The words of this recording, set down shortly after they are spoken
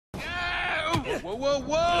Whoa, whoa,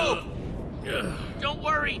 whoa! Don't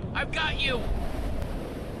worry, I've got you.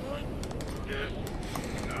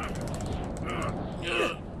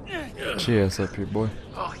 Cheers up here, boy.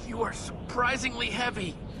 Oh, you are surprisingly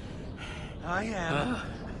heavy. I am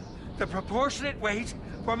the proportionate weight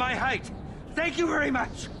for my height. Thank you very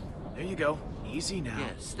much. There you go. Easy now.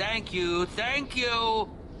 Yes, thank you, thank you.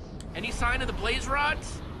 Any sign of the blaze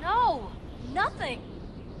rods? No, nothing.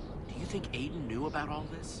 Do you think Aiden knew about all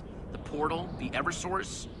this? The portal, the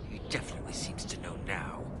Eversource? He definitely seems to know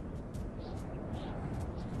now.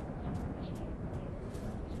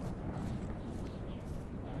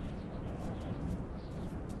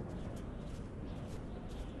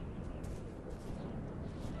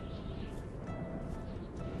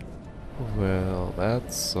 Well,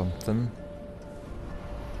 that's something.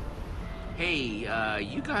 Hey,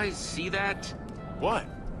 you guys see that? What?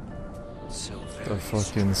 So very The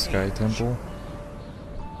fucking Sky Temple.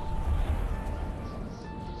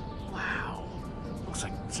 Wow. Looks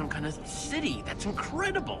like some kind of city. That's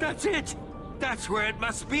incredible. That's it. That's where it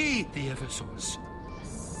must be. The Eversource. A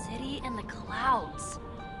city in the clouds.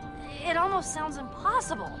 It almost sounds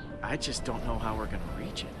impossible. I just don't know how we're gonna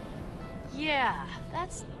reach it. Yeah,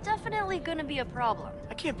 that's definitely gonna be a problem.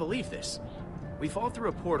 I can't believe this. We fall through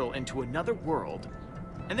a portal into another world,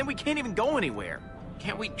 and then we can't even go anywhere.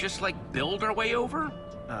 Can't we just, like, build our way over?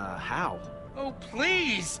 How? Oh,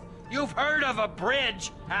 please! You've heard of a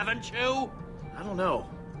bridge, haven't you? I don't know.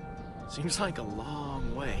 Seems like a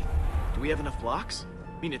long way. Do we have enough blocks?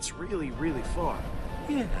 I mean, it's really, really far.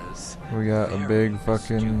 Yes. We got a big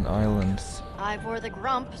fucking island. Ivor the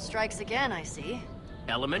Grump strikes again, I see.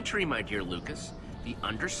 Elementary, my dear Lucas. The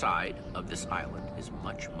underside of this island is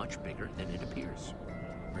much, much bigger than it appears.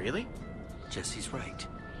 Really? Jesse's right.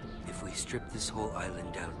 If we strip this whole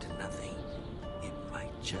island down to nothing, it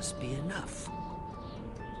might just be enough.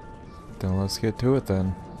 Then let's get to it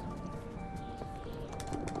then.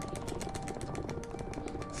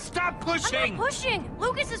 Stop I'm pushing! not pushing!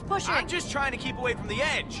 Lucas is pushing! I'm just trying to keep away from the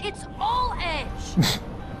edge. It's all edge!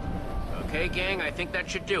 Okay, gang, I think that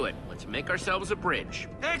should do it. Let's make ourselves a bridge.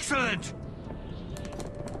 Excellent!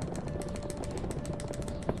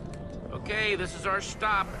 Okay, this is our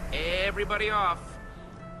stop. Everybody off.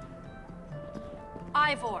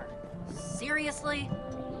 Ivor, seriously?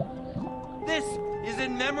 This is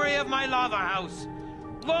in memory of my lava house.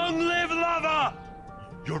 Long live lava!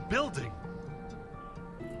 You're building.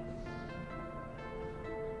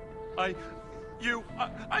 I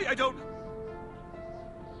don't.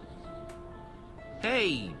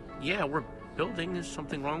 Hey, yeah, we're building. Is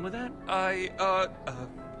something wrong with that?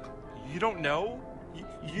 You don't know?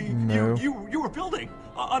 No. You were building.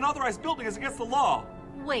 Unauthorized building is against the law.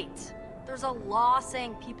 Wait, there's a law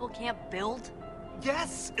saying people can't build?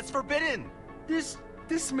 Yes, it's forbidden. This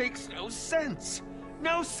makes no sense.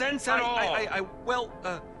 No sense at all. Well,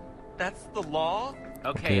 that's the law.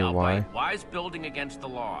 Okay, Okay, I'll why? bite. Why is building against the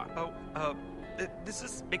law? This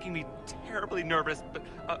is making me terribly nervous, but,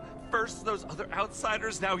 first those other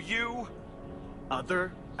outsiders, now you.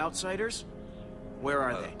 Other outsiders? Where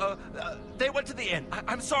are they? They went to the inn.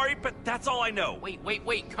 I'm sorry, but that's all I know. Wait,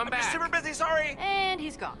 come I'm back. just super busy, sorry. And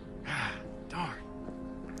he's gone. Darn.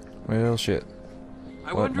 Well, shit.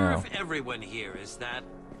 I What wonder now? if everyone here is that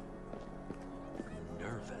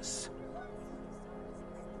nervous.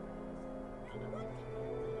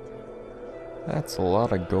 That's a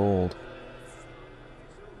lot of gold.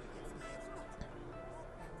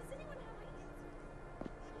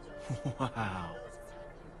 Wow.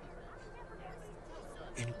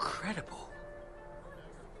 Incredible.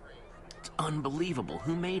 It's unbelievable.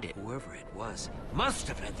 Who made it? Whoever it was must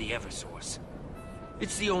have had the Eversource.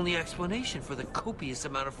 It's the only explanation for the copious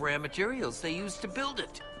amount of rare materials they used to build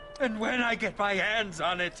it. And when I get my hands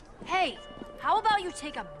on it. Hey, how about you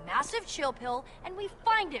take a massive chill pill and we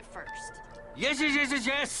find it first?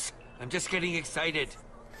 Yes. I'm just getting excited.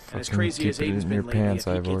 And as Fucking crazy as keep it Aiden's in your been lately, pants,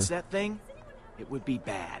 if he Ivor. gets that thing, it would be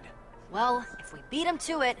bad. Well, if we beat him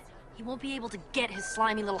to it, he won't be able to get his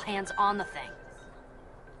slimy little hands on the thing.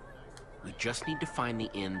 We just need to find the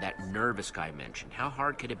inn that nervous guy mentioned. How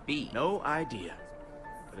hard could it be? No idea.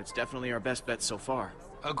 But it's definitely our best bet so far.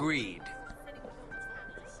 Agreed.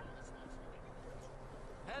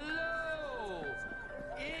 Hello!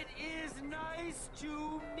 It is nice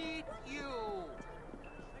to meet you!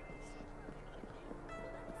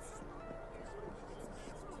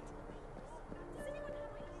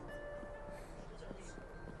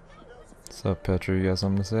 What's up, Petra? You got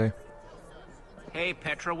something to say? Hey,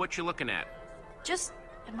 Petra, what you looking at? Just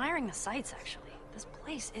admiring the sights, actually. This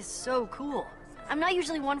place is so cool. I'm not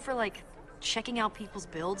usually one for, like, checking out people's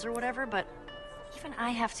builds or whatever, but Even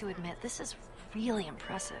I have to admit, this is really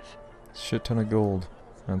impressive. Shit ton of gold,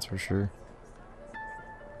 that's for sure.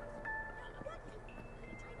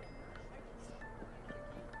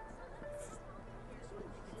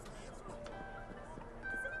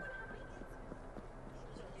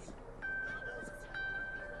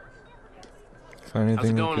 Find How's it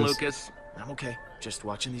anything, going, Lucas? Lucas? I'm okay. Just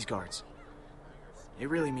watching these guards. They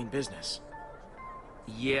really mean business.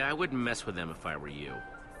 Yeah, I wouldn't mess with them if I were you.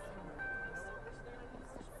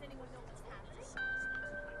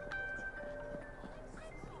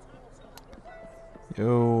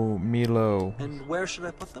 Yo, Milo. And where should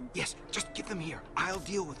I put them? Yes, just get them here. I'll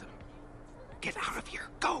deal with them. Get out of here.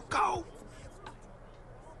 Go, go!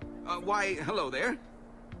 Why, hello there.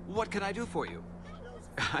 What can I do for you?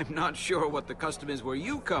 I'm not sure what the custom is where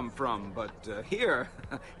you come from, but here,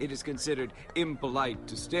 it is considered impolite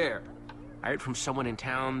to stare. I heard from someone in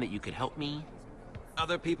town that you could help me.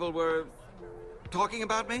 Other people were talking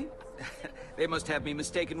about me? They must have me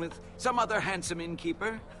mistaken with some other handsome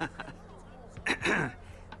innkeeper.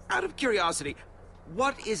 Out of curiosity,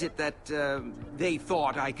 what is it that they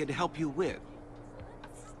thought I could help you with?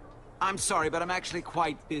 I'm sorry, but I'm actually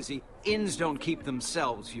quite busy. Inns don't keep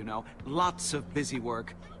themselves, you know. Lots of busy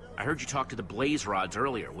work. I heard you talk to the Blaze Rods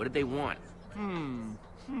earlier. What did they want?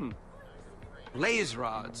 Blaze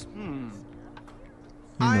rods. You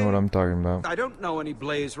know what I'm talking about. I don't know any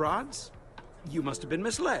blaze rods. You must have been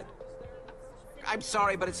misled. I'm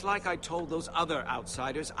sorry, but it's like I told those other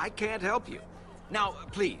outsiders. I can't help you. Now,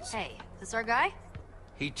 please. Hey, this our guy?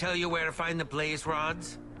 He tell you where to find the blaze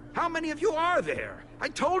rods? How many of you are there? I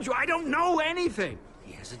told you I don't know anything.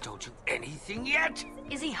 He hasn't told you anything yet?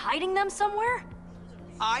 Is he hiding them somewhere?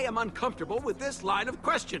 I am uncomfortable with this line of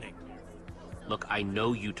questioning. Look, I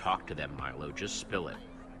know you talked to them, Milo. Just spill it.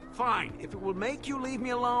 Fine, if it will make you leave me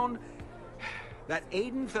alone. That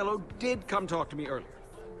Aiden fellow did come talk to me earlier.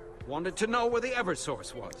 Wanted to know where the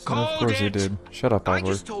Eversource was. And of course he did. Shut up, I Ivor.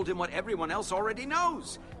 just told him what everyone else already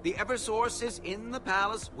knows. The Eversource is in the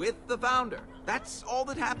palace with the founder. That's all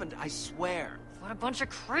that happened, I swear. What a bunch of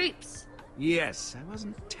creeps. Yes, I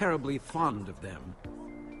wasn't terribly fond of them.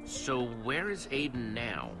 So where is Aiden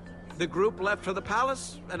now? The group left for the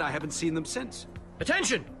palace, and I haven't seen them since.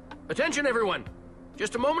 Attention! Attention, everyone!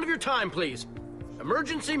 Just a moment of your time, please.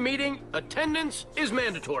 Emergency meeting, attendance is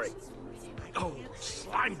mandatory. Oh,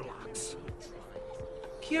 slime blocks.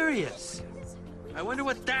 Curious. I wonder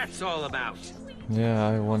what that's all about. Yeah,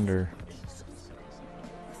 I wonder.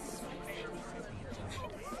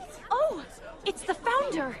 Oh, it's the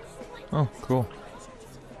founder. Oh, cool.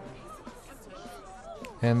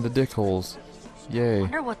 And the dick holes. Yay.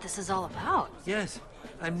 Wonder what this is all about. Yes,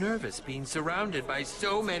 I'm nervous being surrounded by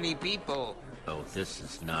so many people. Oh, this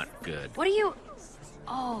is not good. What are you...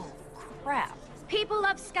 Oh, crap. People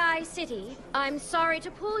of Sky City, I'm sorry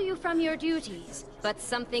to pull you from your duties, but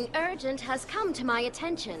something urgent has come to my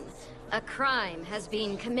attention. A crime has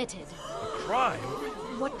been committed. Crime?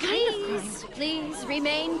 What kind of crime? Please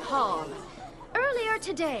remain calm. Earlier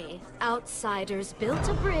today, outsiders built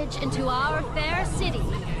a bridge into our fair city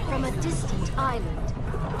from a distant island.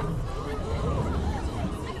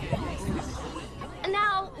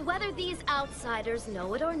 Now, whether these outsiders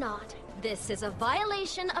know it or not, this is a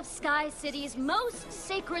violation of Sky City's most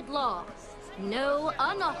sacred law. No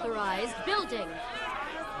unauthorized building.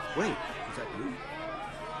 Wait, is that you?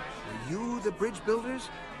 Are you the bridge builders?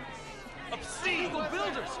 Obscene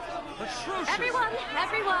builders! Atrocious!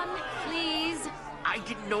 Everyone, please. I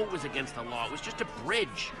didn't know it was against the law. It was just a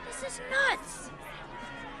bridge. This is nuts.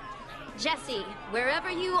 Jesse,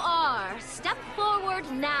 wherever you are, step forward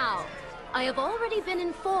now. I have already been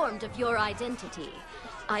informed of your identity.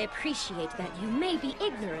 I appreciate that you may be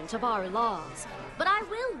ignorant of our laws, but I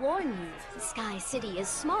will warn you, Sky City is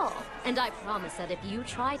small, and I promise that if you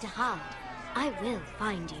try to hide, I will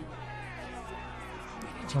find you.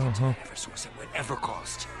 We need to get to the Eversource at whatever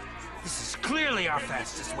cost. This is clearly our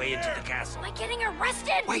fastest way into the castle. Am I getting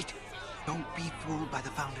arrested? Wait! Don't be fooled by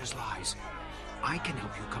the Founder's lies. I can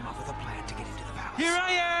help you come up with a plan to get into the palace. Here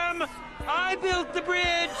I am! I built the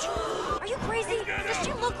bridge! Are you crazy? Does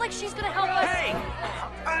she look like she's gonna help us? Hey!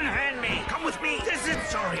 Unhand me! Come with me! This is...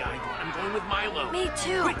 Sorry, Ivor. I'm going with Milo. Me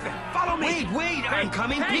too. Quick then, follow me! Wait! I'm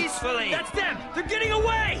coming peacefully! That's them! They're getting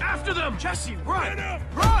away! After them! Jesse, run!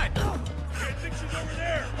 Run! I think she's over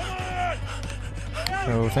there! Come on!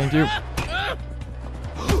 Oh, thank you.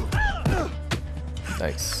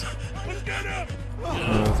 Nice.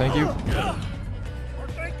 No, thank you.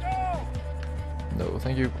 No,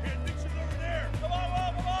 thank you.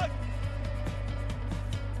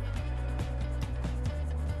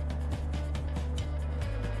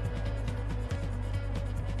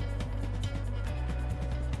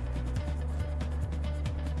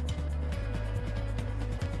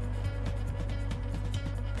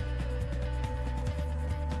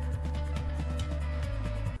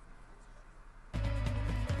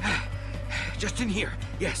 Just in here,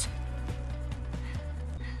 yes.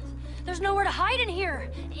 There's nowhere to hide in here.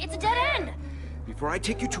 It's a dead end. Before I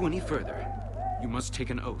take you to any further, you must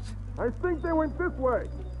take an oath. I think they went this way.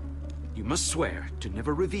 You must swear to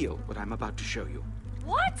never reveal what I'm about to show you.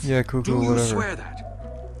 What? Yeah, cool, Do cool, you whatever. swear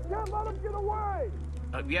that? Can't let them get away.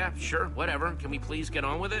 Yeah, sure, whatever. Can we please get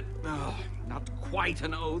on with it? Oh, not quite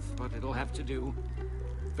an oath, but it'll have to do.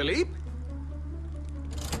 Philippe?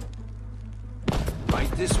 Right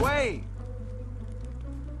this way.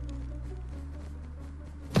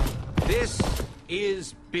 This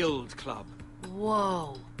is Build Club.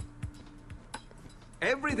 Whoa.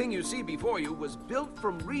 Everything you see before you was built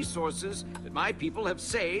from resources that my people have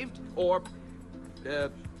saved or,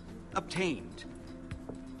 obtained.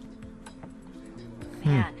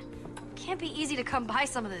 Man, can't be easy to come by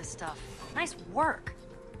some of this stuff. Nice work.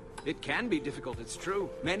 It can be difficult, it's true.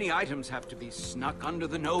 Many items have to be snuck under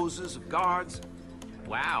the noses of guards.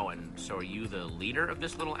 Wow, and so are you the leader of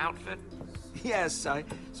this little outfit? Yes, I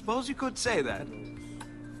suppose you could say that.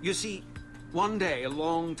 You see, one day, a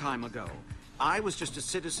long time ago, I was just a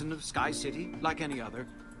citizen of Sky City, like any other.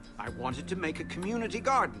 I wanted to make a community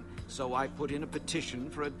garden, so I put in a petition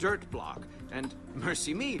for a dirt block, and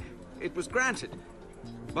mercy me, it was granted.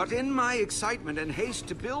 But in my excitement and haste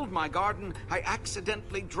to build my garden, I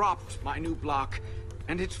accidentally dropped my new block,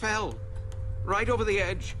 and it fell. Right over the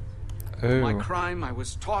edge. Oh. My crime, I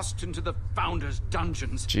was tossed into the Founder's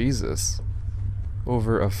dungeons. Jesus.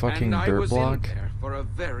 Over a fucking and I dirt was block? in there for a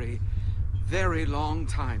very, very long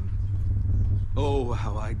time. Oh,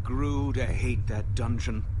 how I grew to hate that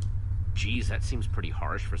dungeon. Geez, that seems pretty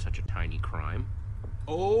harsh for such a tiny crime.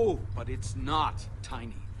 Oh, but it's not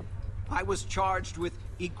tiny. I was charged with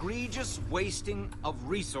egregious wasting of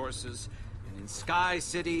resources, and in Sky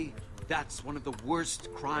City, that's one of the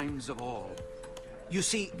worst crimes of all. You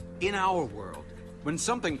see, in our world, when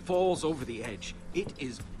something falls over the edge, it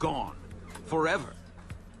is gone. Forever.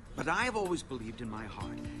 But I have always believed in my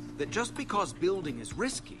heart that just because building is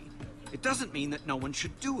risky, it doesn't mean that no one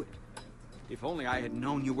should do it. If only I had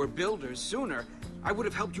known you were builders sooner, I would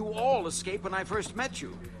have helped you all escape when I first met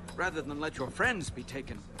you, rather than let your friends be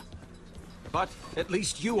taken. But at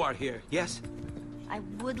least you are here, yes? I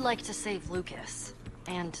would like to save Lucas.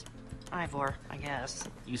 And Ivor, I guess.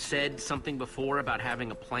 You said something before about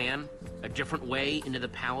having a plan? A different way into the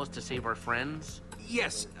palace to save our friends?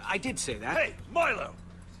 Yes, I did say that. Hey, Milo!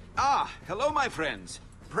 Ah, hello, my friends.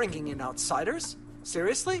 Bringing in outsiders?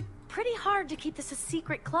 Seriously? Pretty hard to keep this a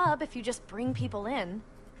secret club if you just bring people in.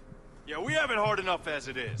 Yeah, we have it hard enough as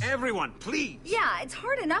it is. Everyone, please. Yeah, it's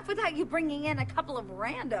hard enough without you bringing in a couple of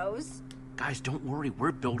randos. Guys, don't worry,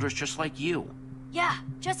 we're builders just like you. Yeah,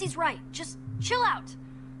 Jesse's right. Just chill out.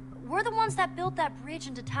 We're the ones that built that bridge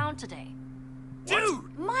into town today.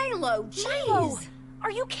 Dude! Milo, jeez! Milo,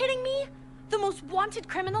 are you kidding me? The most wanted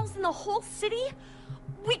criminals in the whole city?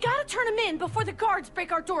 We gotta turn them in before the guards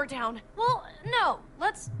break our door down. Well, no,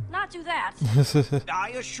 let's not do that. I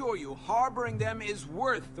assure you, harboring them is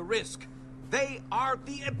worth the risk. They are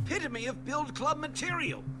the epitome of Build Club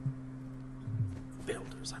material.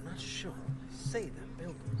 Builders, I'm not sure. Say that,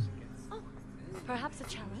 builders. Oh, perhaps a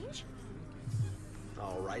challenge?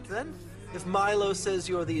 All right then. If Milo says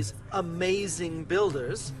you're these amazing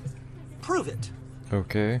builders, prove it.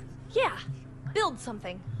 Okay. Yeah, build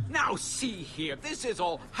something. Now see here, this is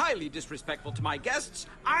all highly disrespectful to my guests.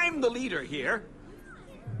 I'm the leader here.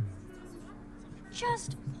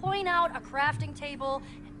 Just point out a crafting table,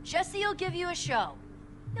 and Jesse'll give you a show.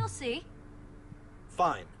 You'll see.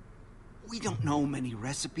 Fine. We don't know many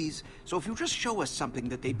recipes, so if you just show us something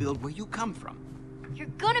that they build where you come from. You're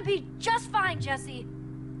gonna be just fine, Jesse.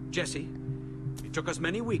 Jesse, it took us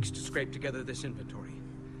many weeks to scrape together this inventory.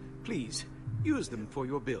 Please, use them for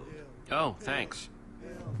your build. Oh, thanks.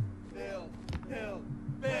 Build.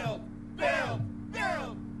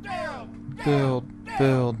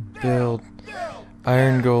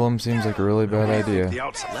 Iron Golem seems like a really bad idea.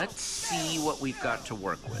 Let's see what we've got to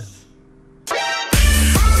work with.